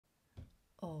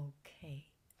Okay,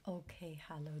 okay,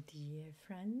 hello, dear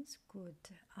friends. Good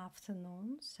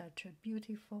afternoon. Such a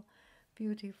beautiful,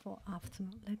 beautiful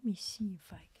afternoon. Let me see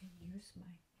if I can use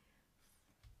my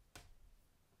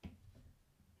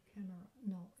camera.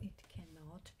 No, it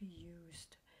cannot be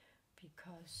used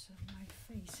because my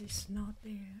face is not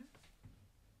there.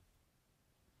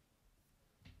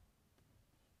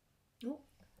 Oh,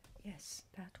 yes,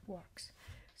 that works.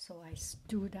 So I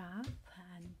stood up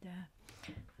and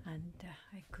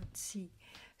I could see.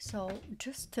 So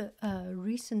just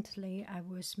recently, I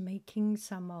was making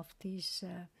some of these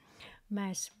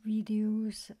math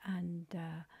videos and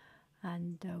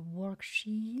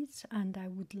worksheets, and I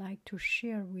would like to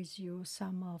share with you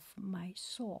some of my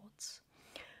thoughts.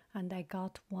 And I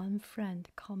got one friend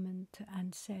comment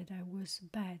and said I was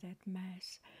bad at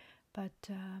math, but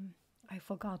I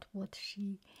forgot what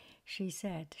she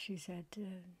said. She said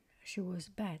she was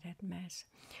bad at math,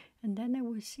 and then I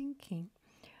was thinking,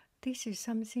 this is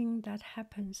something that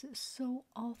happens so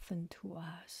often to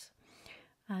us,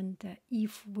 and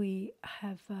if we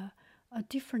have a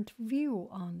different view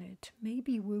on it,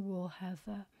 maybe we will have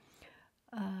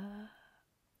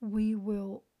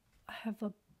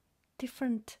a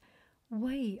different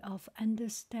way of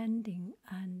understanding,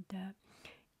 and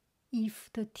if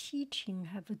the teaching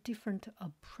have a different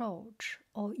approach,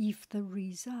 or if the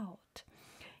result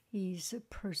is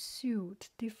pursued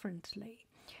differently,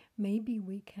 maybe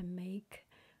we can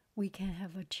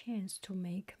have a chance to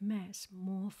make math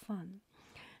more fun.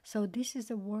 So this is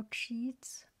the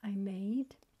worksheets I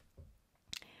made.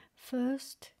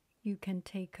 First, you can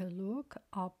take a look,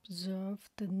 observe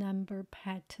the number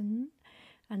pattern,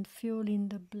 and fill in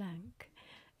the blank.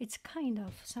 It's kind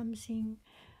of something.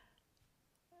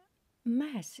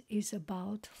 Math is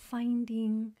about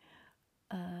finding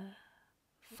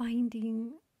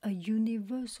a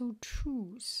universal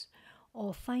truth,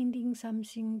 or finding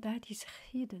something that is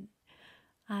hidden.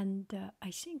 And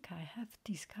I think I have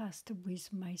discussed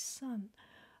with my son,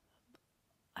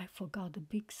 I forgot the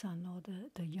big son or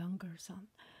the younger son.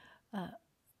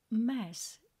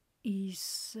 Math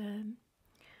is,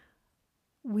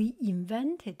 we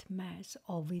invented math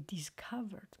or we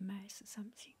discovered math,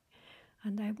 something.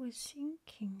 And I was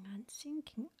thinking and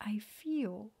thinking, I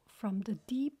feel from the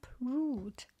deep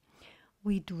root,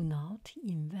 we do not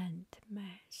invent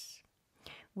math.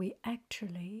 We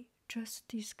actually just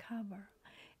discover.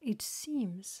 It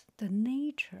seems the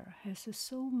nature has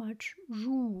so much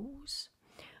rules,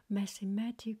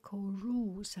 mathematical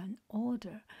rules and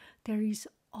order. There is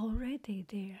already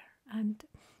there, and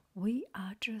we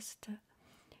are just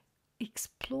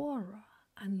explorer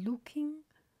and looking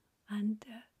and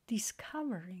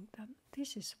discovering them.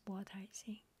 This is what I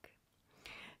think.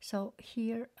 So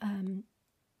here,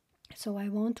 so I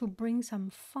want to bring some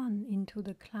fun into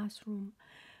the classroom.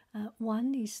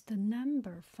 One is the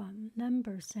number fun,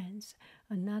 number sense.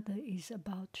 Another is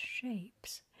about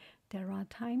shapes. There are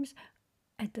times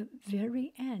at the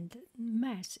very end,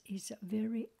 math is a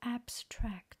very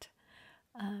abstract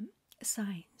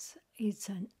science. It's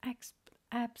an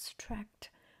abstract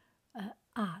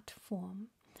art form.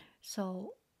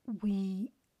 So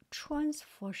we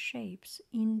transfer shapes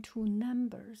into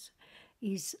numbers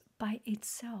is by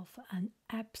itself an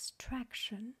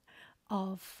abstraction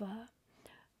of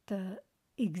the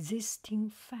existing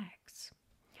facts.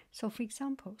 So for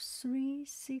example, 3,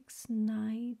 6,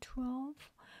 9,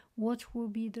 12, what will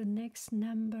be the next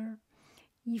number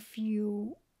if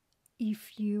you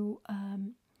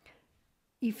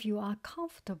are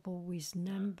comfortable with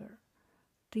number?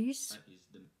 This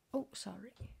oh,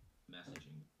 sorry.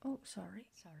 Messaging. Oh, sorry.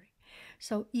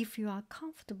 So if you are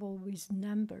comfortable with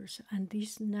numbers and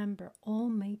this number all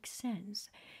makes sense,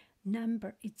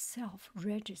 number itself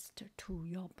register to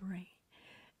your brain.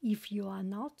 If you are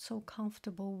not so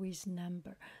comfortable with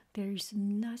number, there is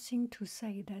nothing to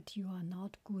say that you are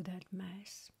not good at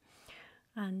math.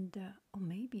 And or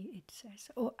maybe it says,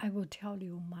 oh, I will tell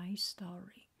you my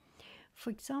story. For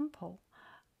example,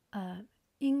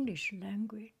 English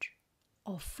language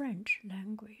or French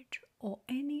language or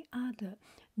any other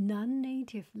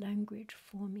non-native language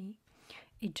for me,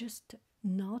 it's just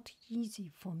not easy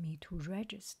for me to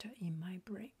register in my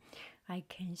brain. I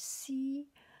can see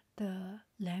the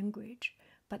language,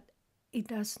 but it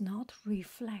does not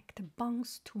reflect,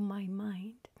 bounce to my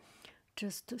mind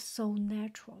just so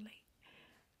naturally.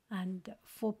 And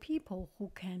for people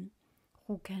who can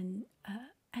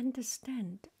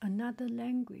understand another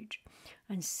language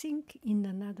and think in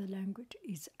another language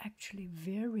is actually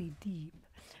very deep,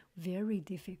 very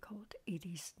difficult. It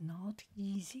is not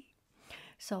easy.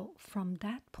 So from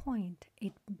that point,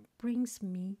 it brings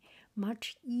me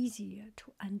much easier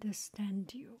to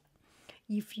understand you.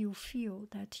 if you feel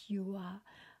that you are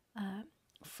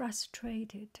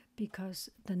frustrated because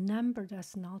the number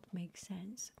does not make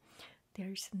sense,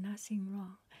 there is nothing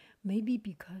wrong. Maybe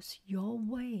because your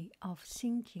way of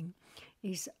thinking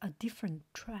is a different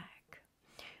track.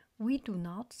 We do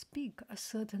not speak a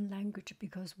certain language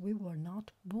because we were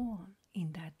not born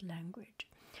in that language.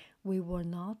 We were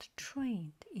not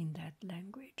trained in that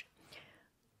language.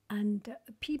 And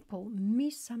people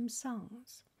miss some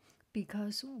sounds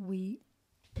because we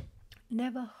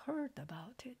never heard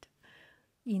about it.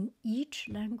 In each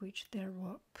language, there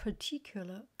were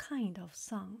particular kind of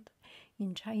sound.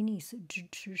 In Chinese, zhi,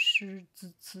 chi, shi,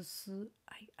 zi, ci, si.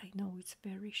 I know it's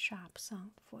very sharp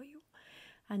sound for you.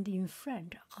 And in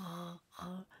French,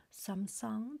 some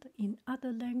sound. In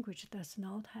other language does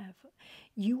not have.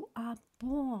 You are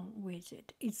born with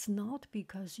it. It's not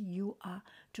because you are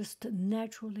just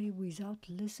naturally, without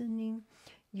listening,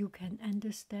 you can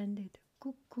understand it.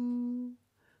 Cuckoo,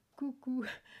 cuckoo.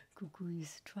 Cuckoo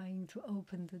is trying to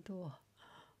open the door.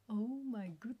 Oh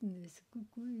my goodness,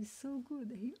 Cuckoo is so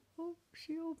good.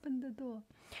 She opened the door.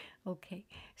 Okay,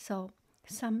 so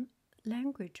some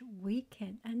language we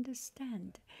can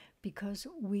understand because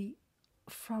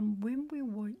from when we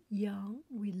were young,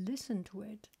 we listened to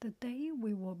it. The day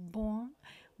we were born,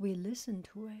 we listened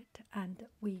to it, and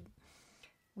we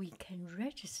can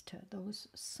register those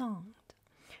sounds.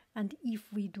 And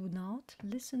if we do not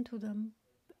listen to them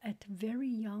at very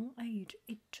young age,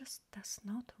 it just does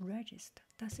not register.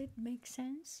 Does it make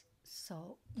sense?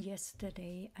 So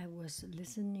yesterday I was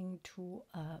listening to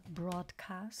a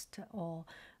broadcast or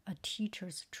a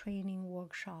teacher's training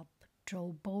workshop,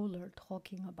 Joe Bowler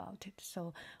talking about it.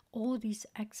 So all these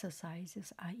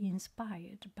exercises are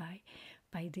inspired by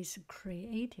this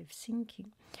creative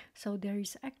thinking. So there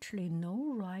is actually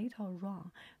no right or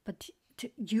wrong, but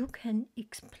you can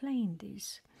explain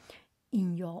this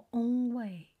in your own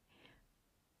way.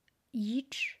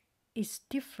 Each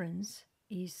difference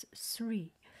is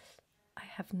 3. I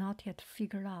have not yet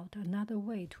figured out another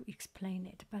way to explain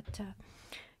it, but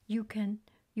you can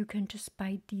just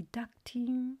by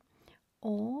deducting,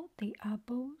 or they are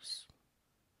both.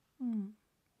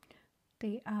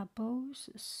 They are both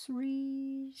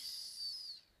 3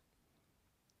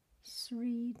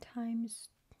 times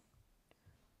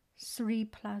 3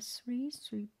 plus 3,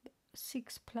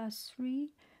 6 plus 3,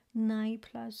 9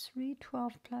 plus 3,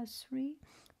 12 plus 3,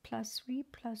 plus 3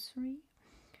 plus 3.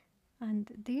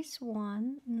 And this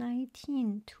one,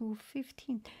 19 to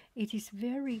 15, it is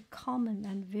very common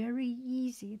and very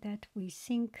easy that we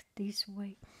think this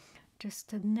way,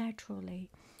 just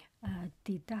naturally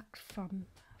deduct from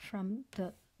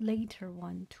the later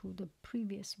one to the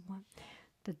previous one.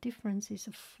 The difference is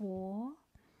 4,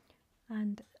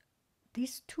 and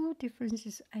these 2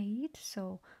 differences 8,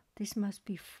 so this must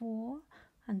be 4,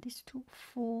 and this 2,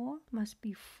 4 must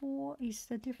be 4 is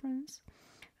the difference.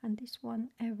 And this one,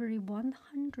 every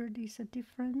 100 is a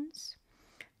difference.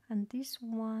 And this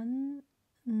one,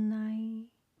 9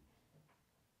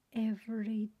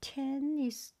 every 10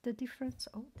 is the difference.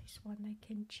 Oh, this one I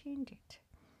can change it.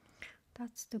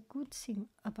 That's the good thing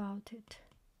about it.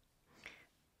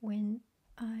 When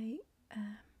I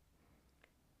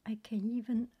can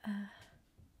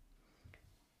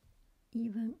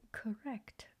even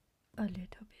correct a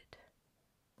little bit.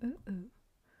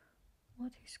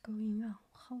 What is going on?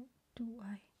 How do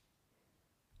I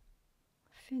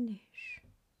finish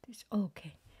this?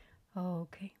 Okay.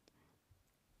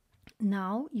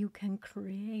 Now you can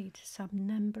create some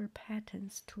number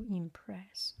patterns to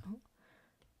impress.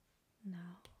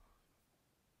 Now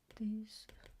this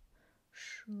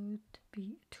should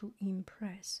be to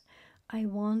impress. I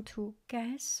want to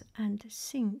guess and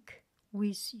think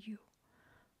with you.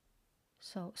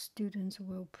 So students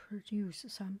will produce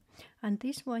some. And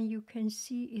this one you can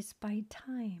see is by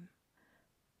time.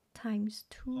 Times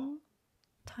 2,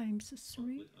 times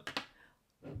 3.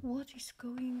 What is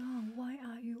going on? Why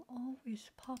are you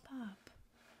always pop up?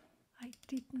 I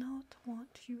did not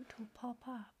want you to pop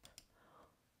up.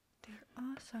 There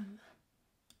are some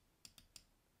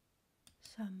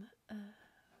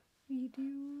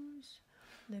videos.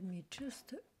 Let me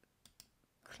just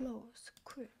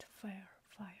quit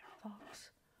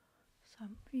Firefox.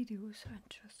 Some videos and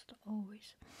just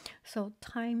always. So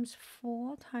times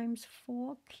 4,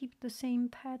 keep the same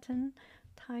pattern.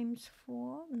 Times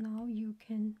 4, now you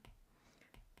can,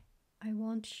 I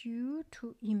want you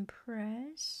to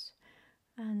impress,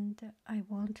 and I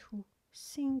want to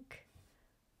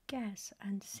guess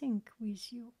and think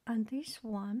with you. And this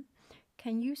one,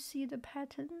 can you see the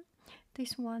pattern?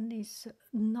 This one is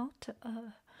not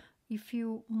if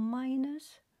you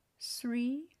minus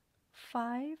 3,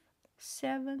 5,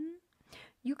 7,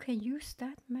 you can use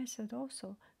that method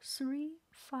also. 3,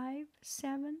 5,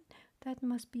 7, that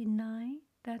must be 9,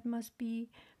 that must be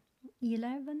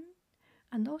 11.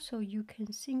 And also you can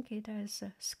think it as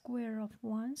a square of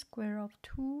 1, square of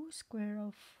 2, square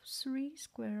of 3,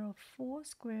 square of 4,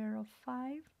 square of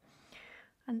 5.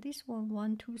 And this one,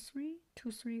 1, 2, 3,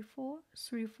 2, 3, 4,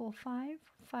 3, 4, 5,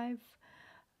 5,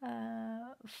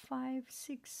 5,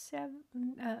 6, 7,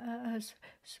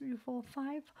 3, 4,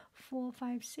 5, 4,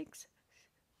 5, 6,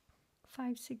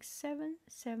 5, 6, 7,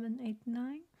 7, 8,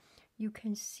 9. You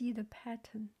can see the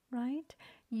pattern, right?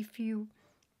 If you,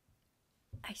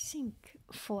 I think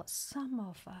for some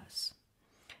of us,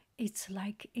 it's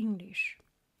like English.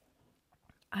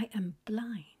 I am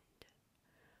blind.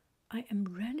 I am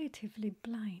relatively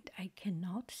blind. I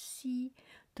cannot see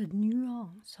the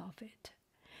nuance of it.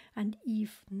 And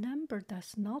if number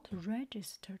does not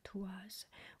register to us,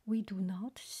 we do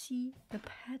not see the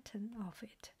pattern of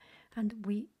it. And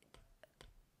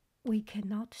we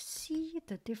cannot see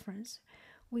the difference.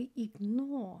 We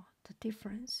ignore the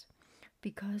difference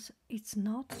because it's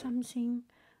not something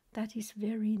that is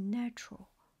very natural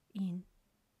in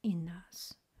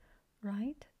us,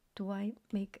 right? Do I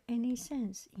make any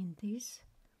sense in this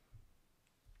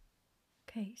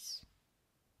case?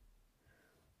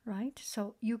 Right?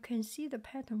 So you can see the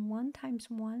pattern. 1 times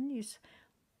 1 is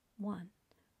 1.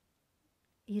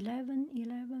 11,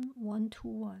 11, 1, 2,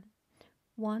 1.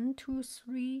 1, 2,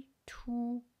 3,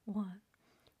 2, 1.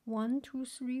 1, 2,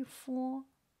 3, 4,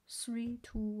 3,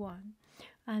 2, 1.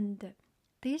 And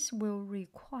this will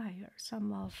require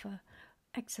some of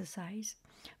exercise.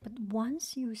 But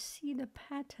once you see the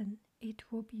pattern, it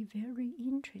will be very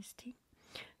interesting.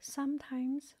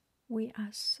 Sometimes we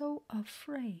are so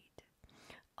afraid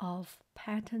of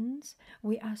patterns,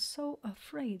 we are so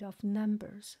afraid of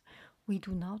numbers, we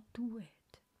do not do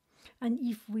it. And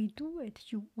if we do it,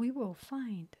 we will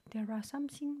find there are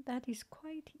something that is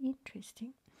quite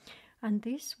interesting. And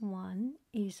this one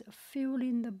is fill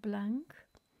in the blank.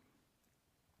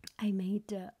 I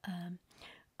made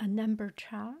a number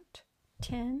chart,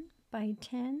 10 by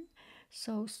 10.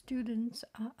 So students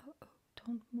are,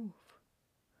 don't move.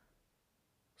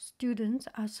 Students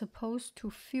are supposed to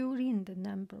fill in the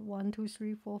number 1, 2,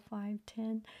 3, 4, 5,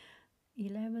 10,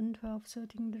 11, 12,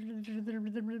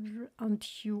 13,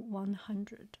 until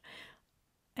 100.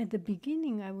 At the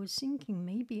beginning, I was thinking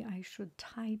maybe I should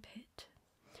type it.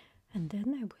 And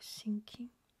then I was thinking,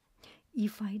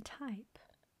 if I type,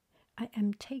 I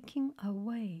am taking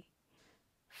away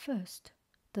first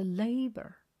the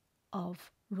labor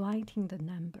of writing the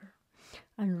number.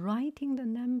 And writing the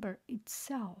number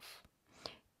itself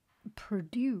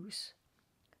produce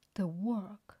the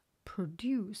work,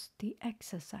 produce the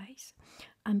exercise,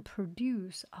 and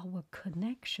produce our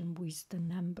connection with the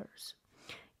numbers.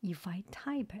 If I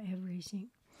type everything,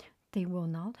 they will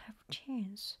not have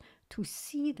chance to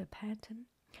see the pattern.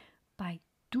 By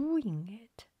doing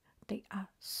it, they are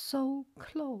so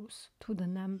close to the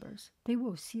numbers, they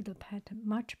will see the pattern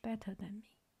much better than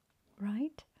me,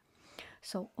 right?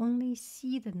 So only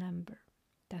see the number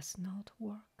does not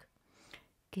work.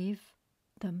 Give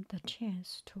them the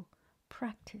chance to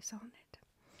practice on it.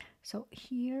 So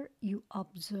here you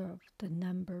observe the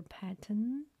number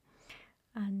pattern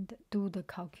and do the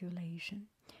calculation.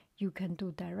 You can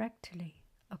do directly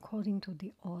according to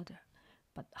the order,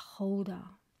 but hold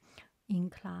on. In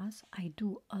class, I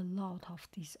do a lot of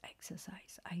this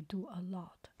exercise. I do a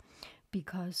lot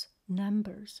because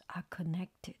numbers are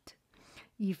connected.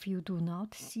 If you do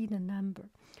not see the number,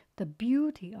 the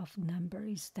beauty of number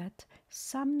is that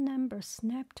some numbers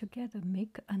snap together,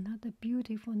 make another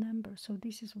beautiful number. So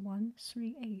this is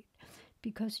 138,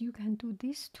 because you can do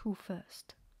these two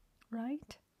first,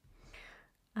 right?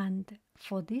 And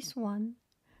for this one,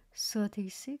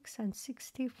 36 and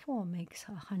 64 makes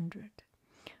 100.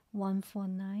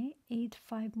 149,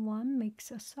 851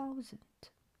 makes 1,000.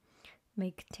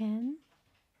 Make 10,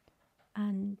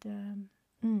 and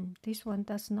this one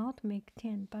does not make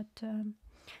 10, but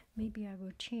maybe I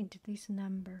will change this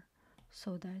number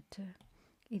so that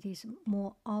it is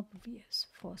more obvious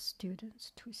for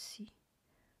students to see.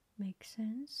 Make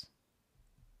sense?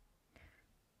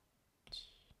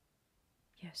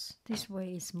 Yes, this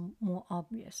way is more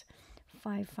obvious.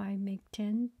 5, 5 make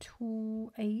 10,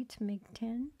 2, 8 make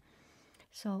 10.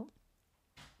 So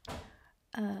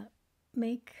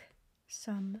make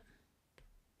some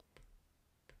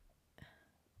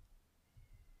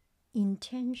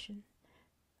intention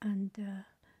and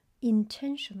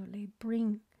intentionally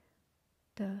bring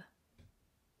the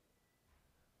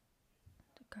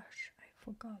gosh, I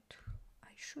forgot.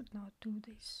 I should not do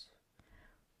this.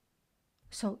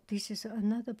 So this is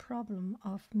another problem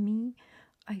of me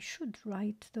I should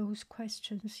write those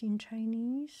questions in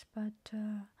Chinese, but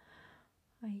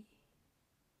I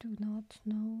do not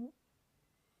know.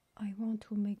 I want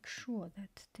to make sure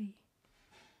that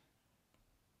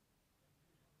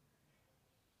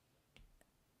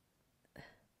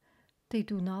they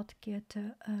do not get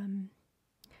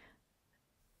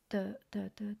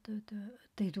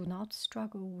they do not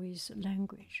struggle with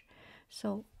language.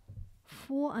 So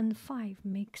 4 and 5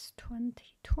 makes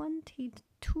 20.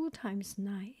 22 times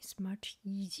 9 is much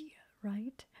easier,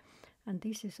 right? And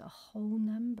this is a whole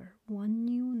number, one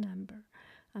new number.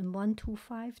 And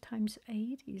 125 times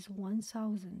 8 is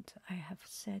 1000. I have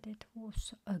said it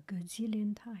was a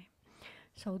gazillion times.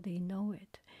 So they know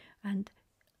it. And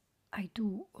I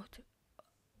do,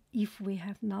 if we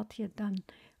have not yet done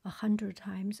 100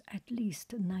 times, at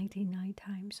least 99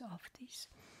 times of this.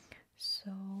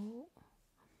 So,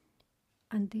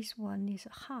 and this one is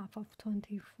half of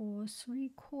 24,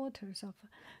 3/4 of,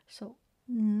 so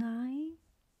 9,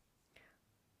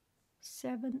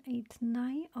 7, 8,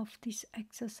 9 of these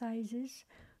exercises,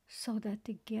 so that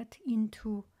they get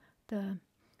into the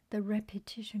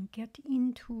repetition, get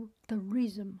into the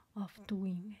rhythm of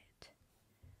doing it.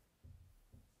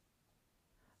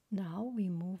 Now we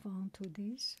move on to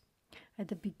this. At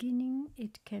the beginning,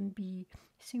 it can be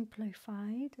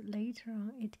simplified. Later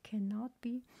on, it cannot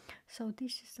be. So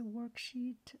this is the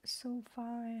worksheet so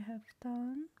far I have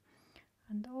done.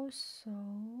 And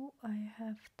also, I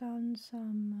have done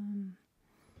some...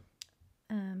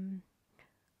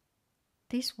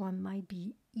 this one might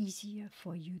be easier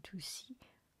for you to see.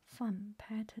 Fun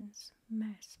patterns,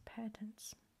 math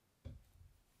patterns.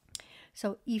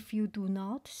 So if you do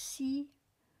not see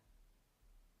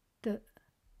the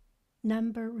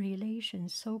number relation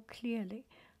so clearly,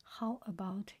 how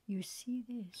about you see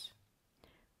this?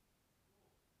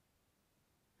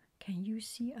 Can you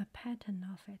see a pattern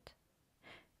of it?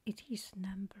 It is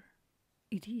number.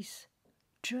 It is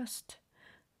just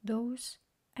those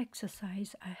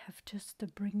exercise I have just to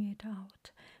bring it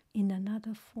out in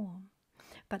another form.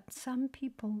 But some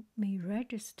people may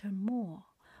register more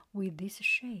with these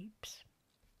shapes.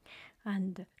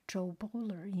 And Jo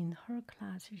Bowler in her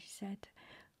class, she said,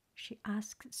 she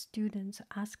asked students,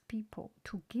 asked people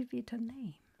to give it a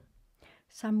name.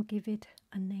 Some give it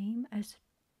a name as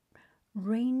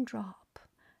raindrop.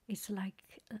 It's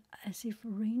like as if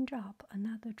raindrop,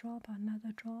 another drop,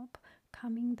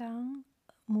 coming down,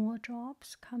 more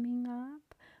drops coming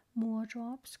up, more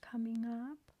drops coming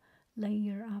up,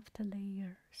 layer after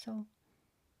layer. So,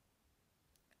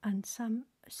 and some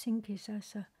think it's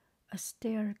as a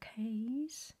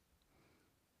staircase.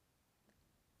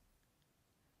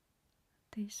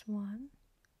 This one,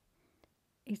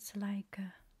 it's like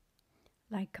a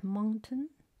mountain.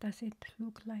 Does it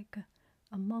look like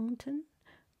a mountain?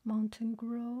 Mountain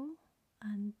grow,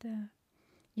 and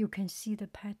you can see the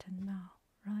pattern now,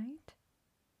 right?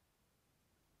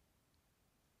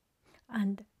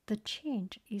 And the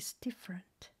change is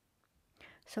different.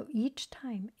 So each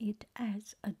time it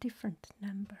adds a different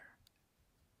number.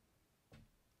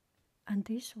 And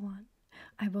this one,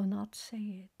 I will not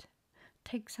say it.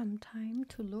 Take some time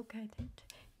to look at it.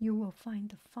 You will find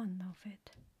the fun of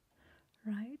it,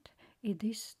 right? It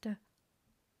is the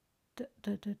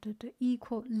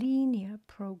equal linear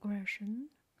progression,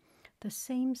 the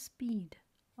same speed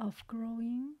of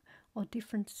growing or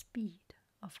different speed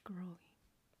of growing.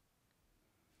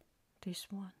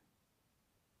 This one.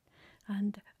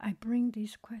 And I bring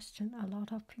this question, a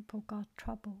lot of people got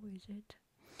trouble with it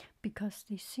because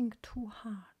they think too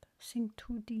hard, think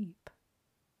too deep.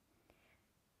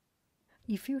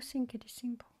 If you think it is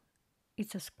simple,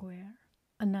 it's a square,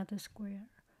 another square,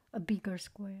 a bigger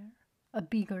square, a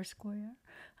bigger square,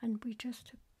 and we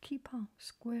just keep on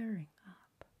squaring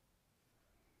up.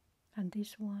 And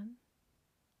this one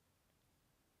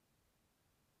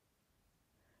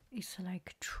is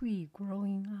like a tree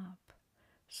growing up,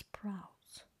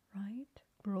 sprouts, right?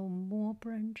 Grow more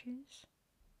branches.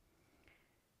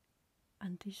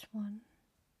 And this one,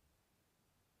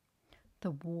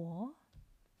 the wall,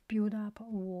 build up a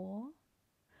wall,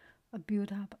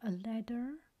 build up a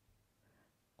ladder,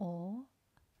 or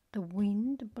the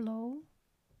wind blow,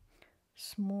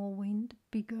 small wind,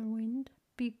 bigger,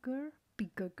 bigger.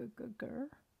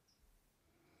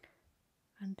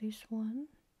 And this one,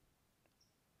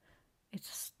 it's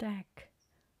stack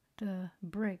the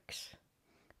bricks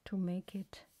to make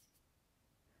it.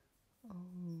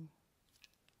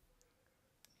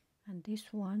 And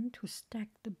this one to stack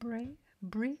the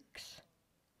bricks.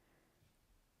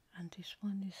 And this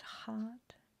one is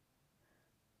hard.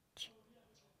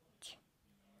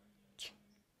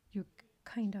 You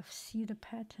kind of see the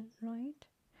pattern, right?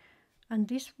 And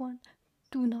this one,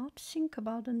 do not think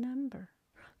about the number.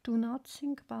 Do not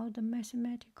think about the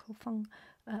mathematical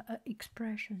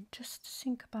expression. Just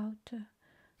think about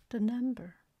the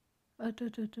number,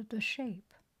 the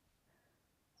shape.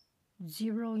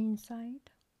 0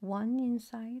 inside, 1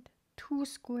 inside, 2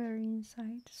 square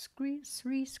inside,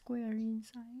 3 square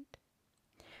inside.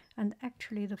 And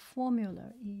actually the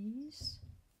formula is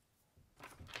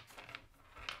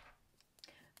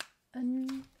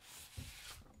n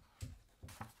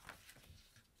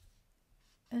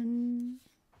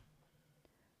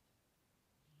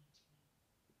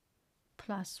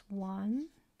plus 1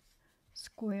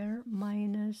 square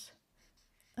minus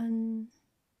n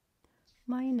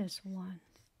minus 1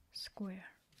 square.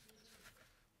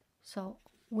 So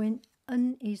when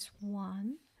n is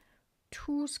 1,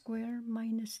 2 square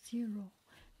minus 0.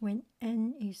 When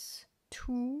n is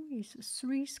 2, is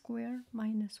 3 square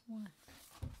minus 1.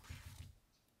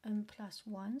 N plus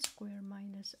 1 square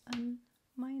minus n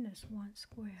minus 1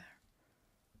 square.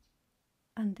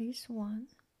 And this one,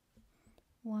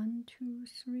 1, 2,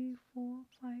 3, 4,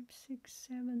 5, 6,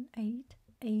 7, 8,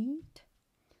 8,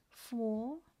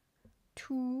 4,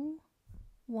 2,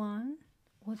 1.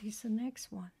 What is the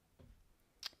next one?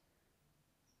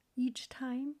 Each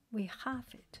time we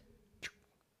half it.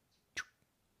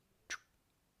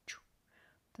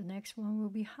 The next one will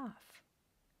be half.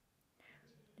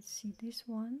 Let's see this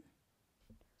one.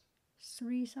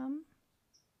 3-sum,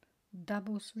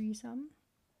 double 3-sum,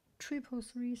 triple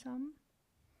 3-sum,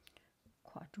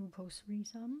 quadruple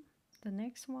 3-sum. The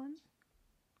next one.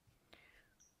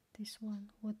 This one,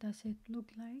 what does it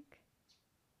look like?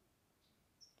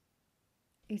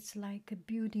 It's like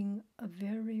building a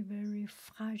very, very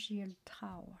fragile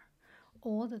tower.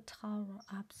 All the tower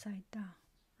upside down,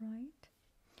 right?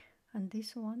 And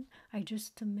this one, I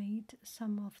just made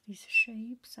some of these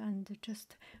shapes and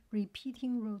just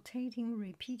repeating, rotating,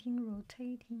 repeating,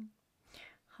 rotating.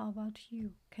 How about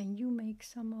you? Can you make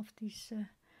some of these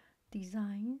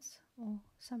designs or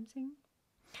something?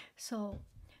 So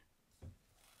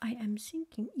I am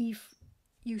thinking, if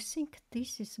you think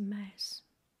this is math,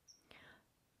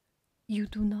 you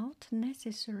do not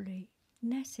necessarily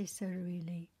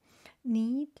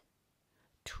need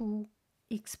to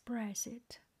express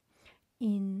it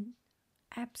in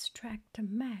abstract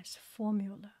math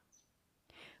formula.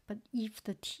 But if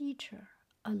the teacher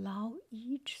allow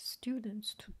each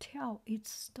student to tell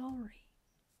its story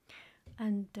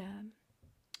and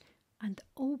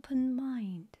open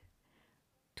mind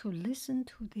to listen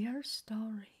to their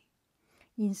story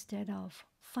instead of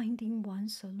finding one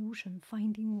solution,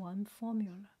 finding one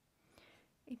formula,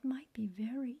 it might be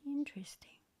very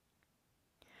interesting.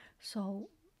 So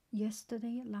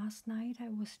yesterday, last night, I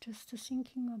was just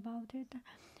thinking about it,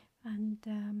 and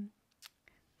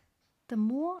the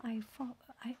more I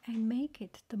make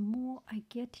it, the more I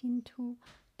get into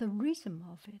the rhythm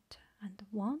of it and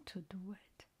want to do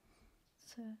it.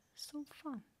 It's so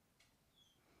fun.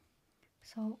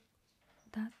 So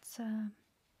that's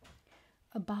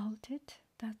about it.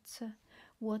 That's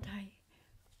what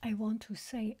I want to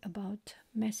say about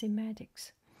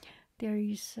mathematics. There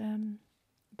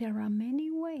are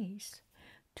many ways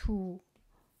to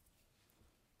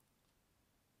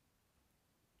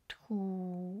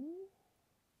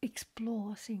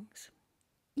explore things.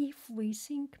 If we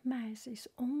think math is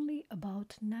only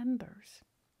about numbers,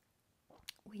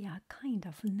 we are kind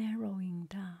of narrowing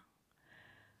down.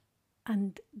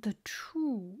 And the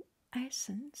true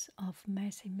essence of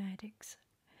mathematics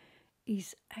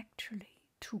is actually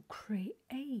to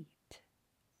create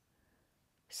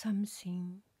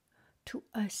something, to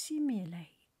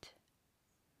assimilate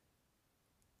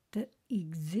the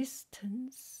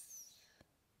existence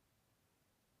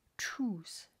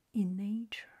truth in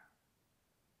nature.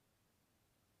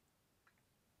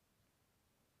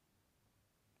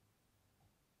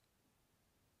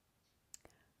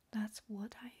 That's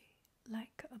what I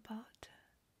like about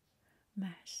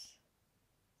math.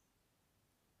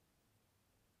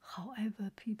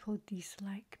 However people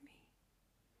dislike me,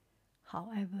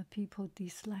 however people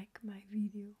dislike my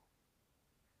video,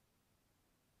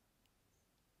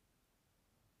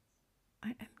 I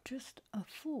am just a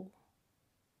fool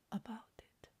about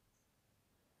it.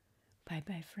 Bye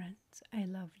bye friends, I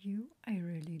love you, I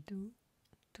really do.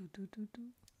 Do.